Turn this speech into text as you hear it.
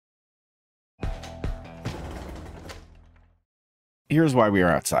here's why we are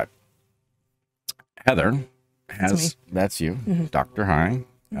outside. Heather has, that's you, Dr. High,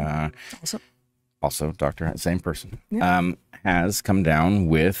 also Dr. High, same person, has come down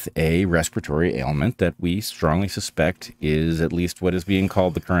with a respiratory ailment that we strongly suspect is at least what is being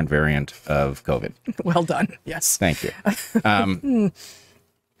called the current variant of COVID. Well done. Yes. Thank you.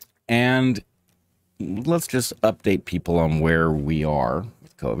 And let's just update people on where we are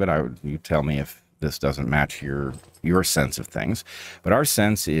with COVID. You tell me if this doesn't match your sense of things. But our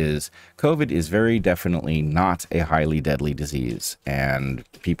sense is COVID is very definitely not a highly deadly disease. And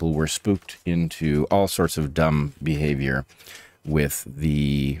people were spooked into all sorts of dumb behavior with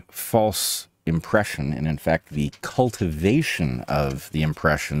the false impression, and in fact, the cultivation of the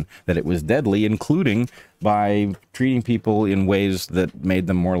impression that it was deadly, including by treating people in ways that made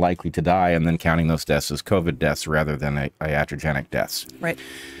them more likely to die and then counting those deaths as COVID deaths rather than iatrogenic deaths. Right.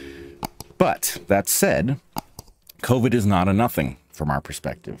 But that said, COVID is not a nothing from our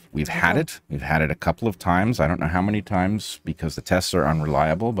perspective. We've had it. We've had it a couple of times. I don't know how many times because the tests are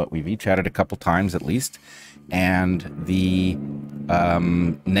unreliable, but we've each had it a couple times at least. And the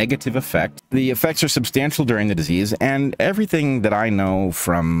negative effect, the effects are substantial during the disease. And everything that I know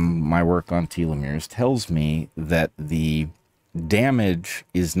from my work on telomeres tells me that the damage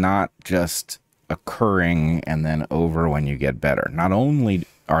is not just occurring and then over when you get better. Not only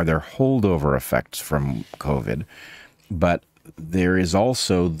are there holdover effects from COVID, but there is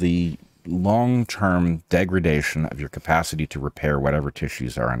also the long-term degradation of your capacity to repair whatever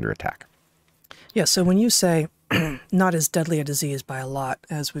tissues are under attack. Yeah, so when you say not as deadly a disease by a lot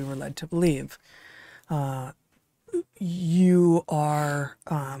as we were led to believe, you are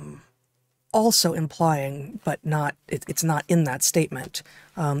also implying, but not it's not in that statement,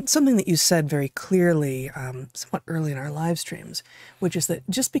 something that you said very clearly somewhat early in our live streams, which is that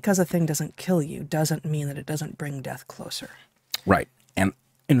just because a thing doesn't kill you doesn't mean that it doesn't bring death closer. Right. And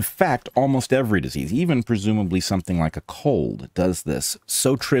in fact, almost every disease, even presumably something like a cold, does this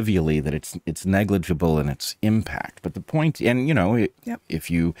so trivially that it's negligible in its impact. But the point, and you know, if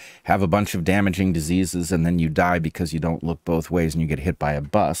you have a bunch of damaging diseases and then you die because you don't look both ways and you get hit by a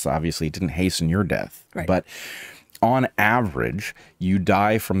bus, obviously it didn't hasten your death. Right. But on average, you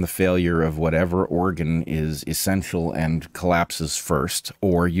die from the failure of whatever organ is essential and collapses first,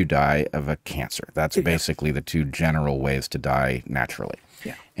 or you die of a cancer. That's basically the two general ways to die naturally.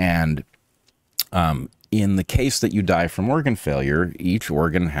 Yeah. And in the case that you die from organ failure, each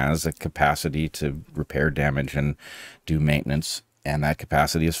organ has a capacity to repair damage and do maintenance, and that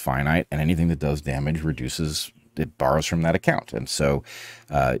capacity is finite, and anything that does damage reduces, it borrows from that account. And so,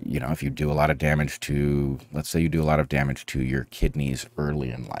 you know, if you do a lot of damage to, let's say you do a lot of damage to your kidneys early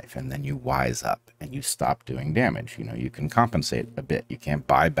in life, and then you wise up and you stop doing damage, you know, you can compensate a bit. You can't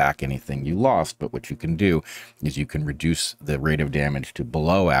buy back anything you lost, but what you can do is you can reduce the rate of damage to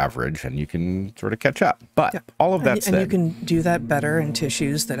below average, and you can sort of catch up. But all of that said, and you can do that better in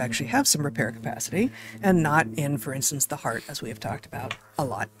tissues that actually have some repair capacity, and not in, for instance, the heart, as we have talked about a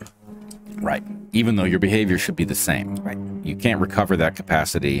lot. Right. Even though your behavior should be the same. Right. You can't recover that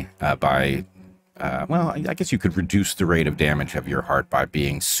capacity by, well, I guess you could reduce the rate of damage of your heart by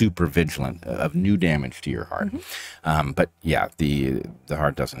being super vigilant of new damage to your heart. But yeah, the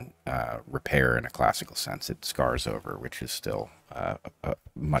heart doesn't repair in a classical sense. It scars over, which is still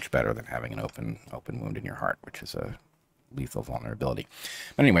much better than having an open wound in your heart, which is a lethal vulnerability.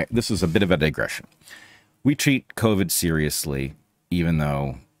 But anyway, this is a bit of a digression. We treat COVID seriously, even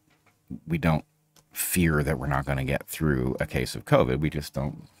though we don't fear that we're not going to get through a case of COVID. We just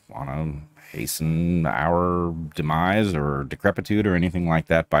don't want to hasten our demise or decrepitude or anything like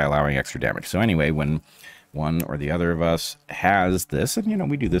that by allowing extra damage. So anyway, when one or the other of us has this, and you know,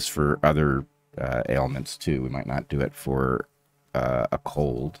 we do this for other ailments too. We might not do it for a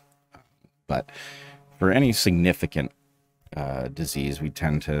cold, but for any significant disease, we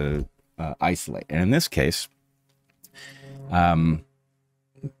tend to isolate. And in this case,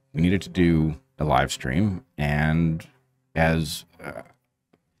 we needed to do a live stream, and as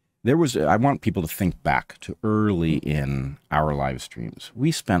I want people to think back to early in our live streams.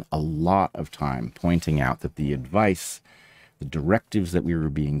 We spent a lot of time pointing out that the advice, the directives that we were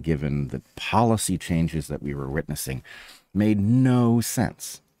being given, the policy changes that we were witnessing made no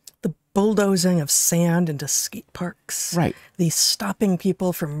sense. The bulldozing of sand into skate parks. Right. The stopping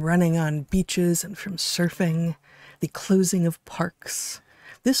people from running on beaches and from surfing. The closing of parks.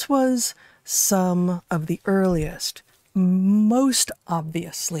 This was some of the earliest, most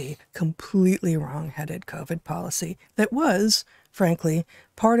obviously completely wrong-headed COVID policy that was, frankly,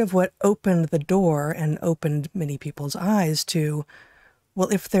 part of what opened the door and opened many people's eyes to, well,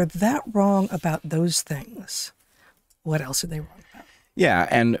 if they're that wrong about those things, what else are they wrong about? Yeah,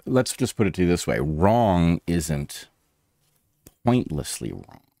 and let's just put it to you this way. Wrong isn't pointlessly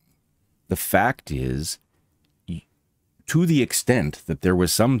wrong. The fact is, to the extent that there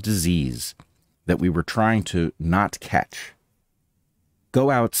was some disease that we were trying to not catch, go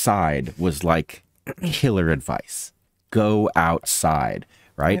outside was like killer advice. Go outside,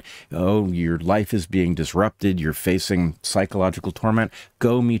 right? Yep. Oh, your life is being disrupted. You're facing psychological torment.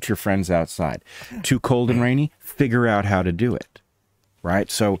 Go meet your friends outside. Too cold and rainy? Figure out how to do it,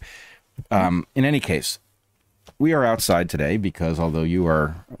 right? So in any case, we are outside today because although you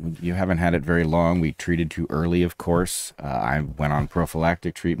haven't had it very long, we treated you early, of course. I went on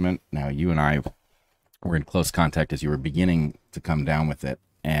prophylactic treatment. Now, you and I were in close contact as you were beginning to come down with it.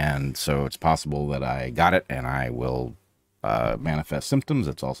 And so it's possible that I got it and I will manifest symptoms.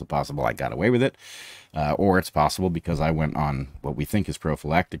 It's also possible I got away with it. Or it's possible because I went on what we think is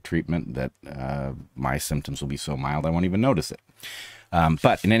prophylactic treatment that my symptoms will be so mild I won't even notice it.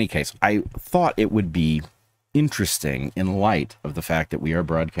 But in any case, I thought it would be interesting in light of the fact that we are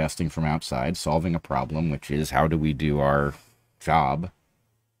broadcasting from outside, solving a problem, which is how do we do our job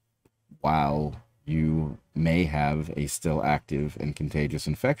while you may have a still active and contagious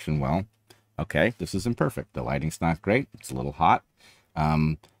infection. Well, okay, this isn't perfect. The lighting's not great. It's a little hot.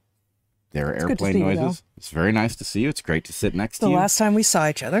 There are airplane noises. It's very nice to see you. It's great to sit next to you. The last time we saw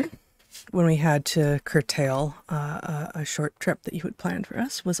each other, when we had to curtail a short trip that you had planned for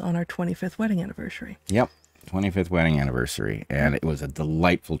us, was on our 25th wedding anniversary. Yep. 25th wedding anniversary, and it was a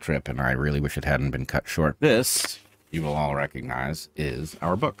delightful trip, and I really wish it hadn't been cut short. This, you will all recognize, is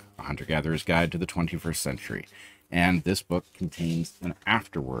our book, A Hunter-Gatherer's Guide to the 21st Century. And this book contains an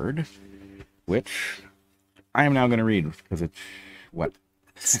afterword, which I am now going to read, because it's, what?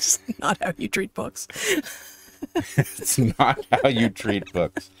 It's just not how you treat books. It's not how you treat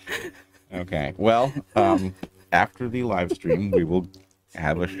books. Okay, well, after the live stream, we will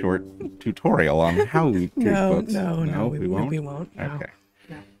have a short tutorial on how we treat books. No, we won't. No. Okay.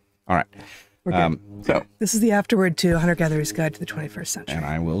 No. All right. We're good. So this is the afterword to Hunter-Gatherer's Guide to the 21st Century. And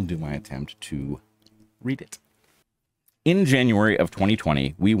I will do my attempt to read it. In January of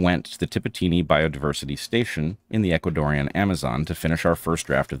 2020, we went to the Tipitini Biodiversity Station in the Ecuadorian Amazon to finish our first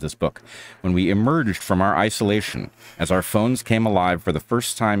draft of this book. When we emerged from our isolation, as our phones came alive for the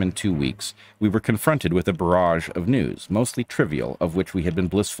first time in 2 weeks, we were confronted with a barrage of news, mostly trivial, of which we had been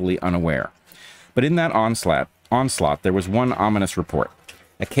blissfully unaware. But in that onslaught, there was one ominous report: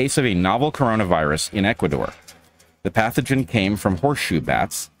 a case of a novel coronavirus in Ecuador. The pathogen came from horseshoe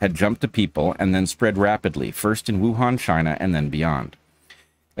bats, had jumped to people, and then spread rapidly, first in Wuhan, China, and then beyond.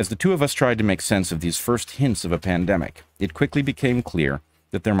 As the two of us tried to make sense of these first hints of a pandemic, it quickly became clear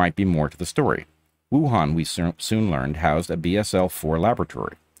that there might be more to the story. Wuhan, we soon learned, housed a BSL-4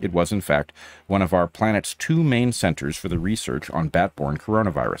 laboratory. It was, in fact, one of our planet's two main centers for the research on bat-borne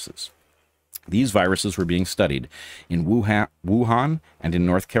coronaviruses. These viruses were being studied in Wuhan and in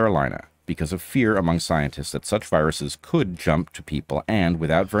North Carolina, because of fear among scientists that such viruses could jump to people and,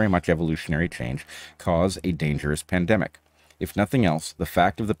 without very much evolutionary change, cause a dangerous pandemic. If nothing else, the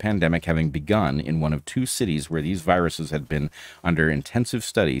fact of the pandemic having begun in one of two cities where these viruses had been under intensive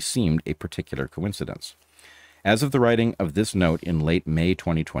study seemed a particular coincidence. As of the writing of this note in late May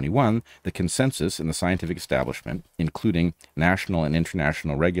 2021, the consensus in the scientific establishment, including national and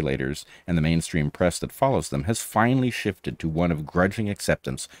international regulators and the mainstream press that follows them, has finally shifted to one of grudging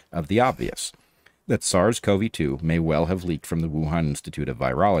acceptance of the obvious, that SARS-CoV-2 may well have leaked from the Wuhan Institute of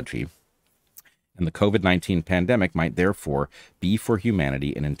Virology, and the COVID-19 pandemic might therefore be for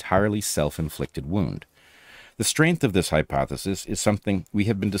humanity an entirely self-inflicted wound. The strength of this hypothesis is something we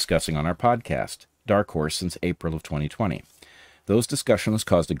have been discussing on our podcast, DarkHorse, since April of 2020. Those discussions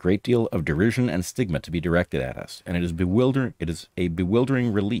caused a great deal of derision and stigma to be directed at us, and it is a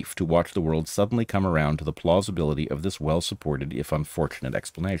bewildering relief to watch the world suddenly come around to the plausibility of this well-supported, if unfortunate,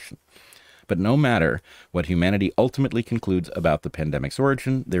 explanation. But no matter what humanity ultimately concludes about the pandemic's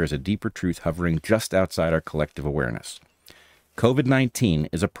origin, there is a deeper truth hovering just outside our collective awareness. COVID-19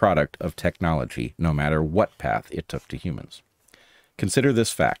 is a product of technology, no matter what path it took to humans. Consider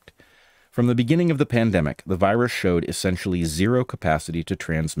this fact. From the beginning of the pandemic, the virus showed essentially zero capacity to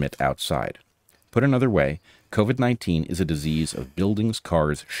transmit outside. Put another way, COVID-19 is a disease of buildings,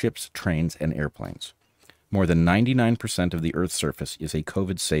 cars, ships, trains, and airplanes. More than 99% of the Earth's surface is a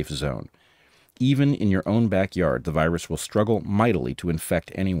COVID-safe zone. Even in your own backyard, the virus will struggle mightily to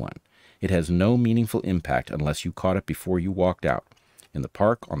infect anyone. It has no meaningful impact unless you caught it before you walked out. In the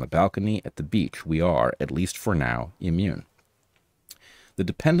park, on the balcony, at the beach, we are, at least for now, immune. The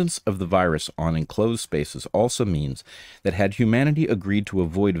dependence of the virus on enclosed spaces also means that had humanity agreed to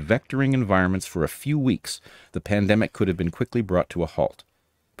avoid vectoring environments for a few weeks, the pandemic could have been quickly brought to a halt.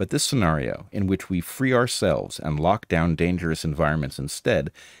 But this scenario, in which we free ourselves and lock down dangerous environments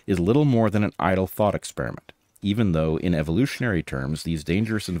instead, is little more than an idle thought experiment. Even though, in evolutionary terms, these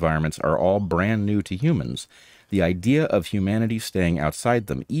dangerous environments are all brand new to humans, the idea of humanity staying outside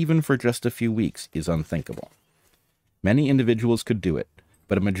them, even for just a few weeks, is unthinkable. Many individuals could do it,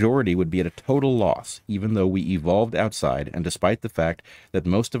 but a majority would be at a total loss, even though we evolved outside, and despite the fact that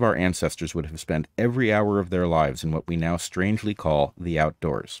most of our ancestors would have spent every hour of their lives in what we now strangely call the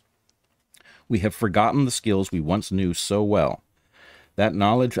outdoors. We have forgotten the skills we once knew so well. That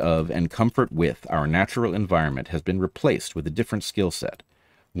knowledge of and comfort with our natural environment has been replaced with a different skill set,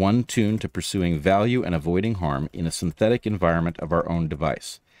 one tuned to pursuing value and avoiding harm in a synthetic environment of our own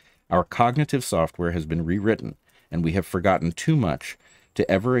device. Our cognitive software has been rewritten, and we have forgotten too much to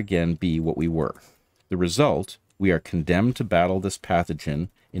ever again be what we were. The result, we are condemned to battle this pathogen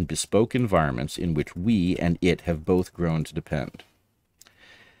in bespoke environments in which we and it have both grown to depend.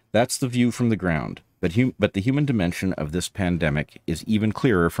 That's the view from the ground, but the human dimension of this pandemic is even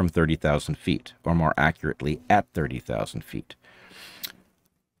clearer from 30,000 feet, or more accurately, at 30,000 feet.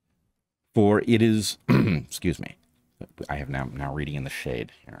 For it is, excuse me, I have now reading in the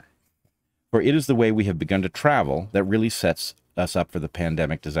shade here. For it is the way we have begun to travel that really sets us up for the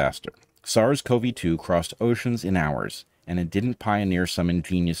pandemic disaster. SARS-CoV-2 crossed oceans in hours, and it didn't pioneer some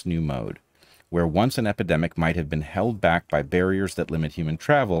ingenious new mode. Where once an epidemic might have been held back by barriers that limit human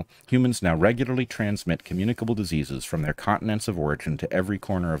travel, humans now regularly transmit communicable diseases from their continents of origin to every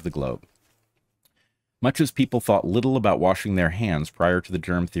corner of the globe. Much as people thought little about washing their hands prior to the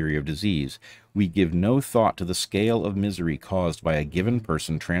germ theory of disease, we give no thought to the scale of misery caused by a given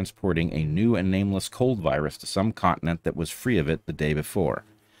person transporting a new and nameless cold virus to some continent that was free of it the day before.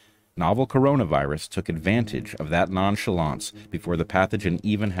 Novel coronavirus took advantage of that nonchalance before the pathogen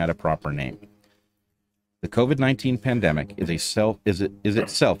even had a proper name. The COVID-19 pandemic is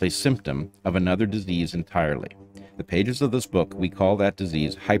itself a symptom of another disease entirely. The pages of this book, we call that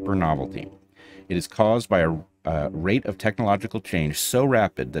disease hypernovelty. It is caused by a rate of technological change so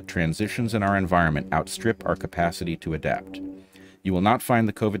rapid that transitions in our environment outstrip our capacity to adapt. You will not find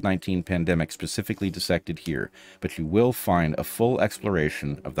the COVID-19 pandemic specifically dissected here, but you will find a full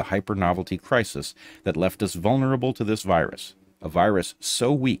exploration of the hypernovelty crisis that left us vulnerable to this virus, a virus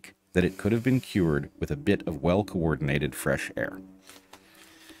so weak that it could have been cured with a bit of well-coordinated fresh air.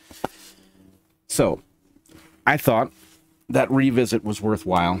 So, I thought that revisit was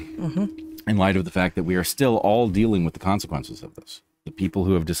worthwhile. In light of the fact that we are still all dealing with the consequences of this. The people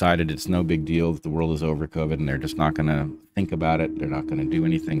who have decided it's no big deal, that the world is over COVID, and they're just not going to think about it, they're not going to do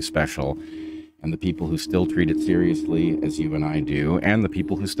anything special, and the people who still treat it seriously, as you and I do, and the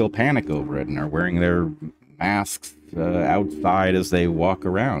people who still panic over it and are wearing their masks outside as they walk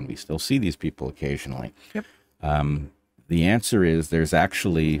around. We still see these people occasionally. Yep. The answer is there's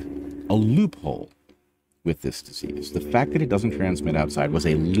actually a loophole with this disease. The fact that it doesn't transmit outside was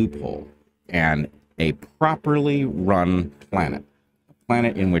a loophole. And a properly run planet, a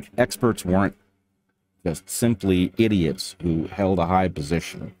planet in which experts weren't just simply idiots who held a high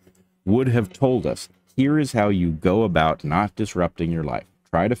position, would have told us, here is how you go about not disrupting your life.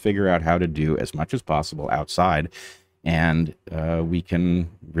 Try to figure out how to do as much as possible outside, and we can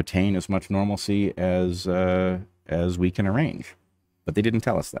retain as much normalcy as we can arrange. But they didn't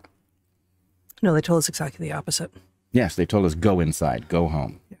tell us that. No, they told us exactly the opposite. Yes, they told us, go inside, go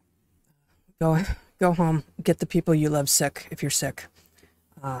home. Yeah. Go home, get the people you love sick if you're sick,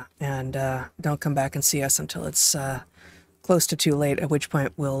 and don't come back and see us until it's close to too late, at which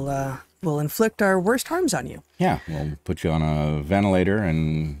point we'll inflict our worst harms on you. Yeah, we'll put you on a ventilator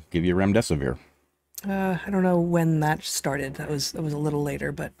and give you remdesivir. I don't know when that started. That was a little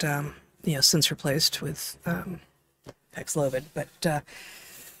later, but since replaced with Paxlovid. But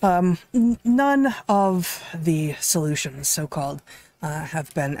none of the solutions, so-called,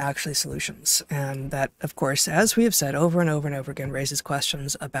 have been actually solutions, and that, of course, as we have said over and over and over again, raises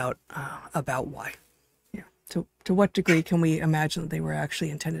questions about why. Yeah, to what degree can we imagine that they were actually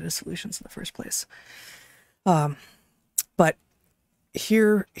intended as solutions in the first place? But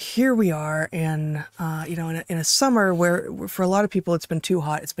here we are in in a summer where for a lot of people it's been too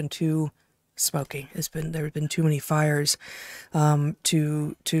hot, it's been too smoky, there have been too many fires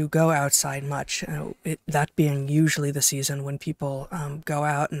to go outside much, that being usually the season when people go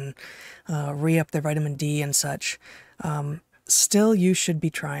out and re-up their vitamin D and such. Still, you should be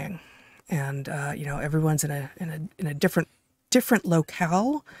trying, and everyone's in a different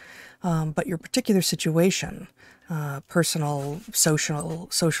locale, but your particular situation personal,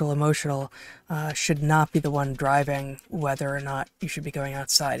 social, emotional, should not be the one driving whether or not you should be going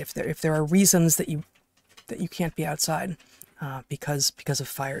outside. If there are reasons that you can't be outside, because of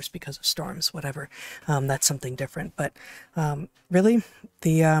fires, because of storms, whatever, that's something different. But really,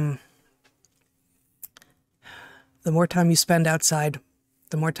 the more time you spend outside,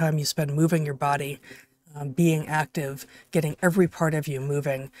 the more time you spend moving your body, being active, getting every part of you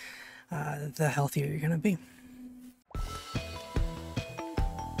moving, the healthier you're going to be.